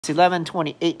It's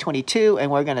 11:28:22, and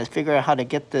we're gonna figure out how to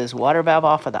get this water valve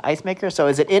off of the ice maker. So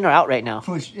is it in or out right now?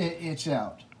 Push it, it's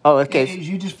out. Oh, okay.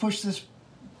 You just push this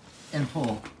and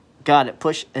pull. Got it.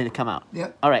 Push and it come out.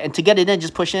 Yep. All right, and to get it in,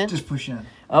 just push in? Just push in.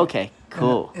 Okay,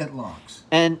 cool. And it locks.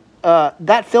 And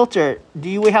that filter, do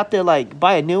you have to like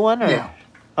buy a new one? Or? Yeah.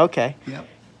 Okay. Yep.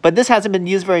 But this hasn't been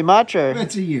used very much, or?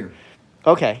 It's a year.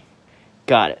 Okay.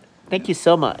 Got it. Thank you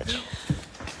so much.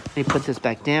 Let me put this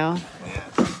back down.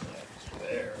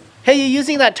 Hey, you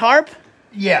using that tarp?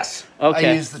 Yes. Okay.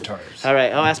 I use the tarps. All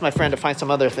right. I'll ask my friend to find some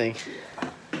other thing.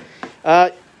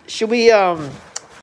 Should we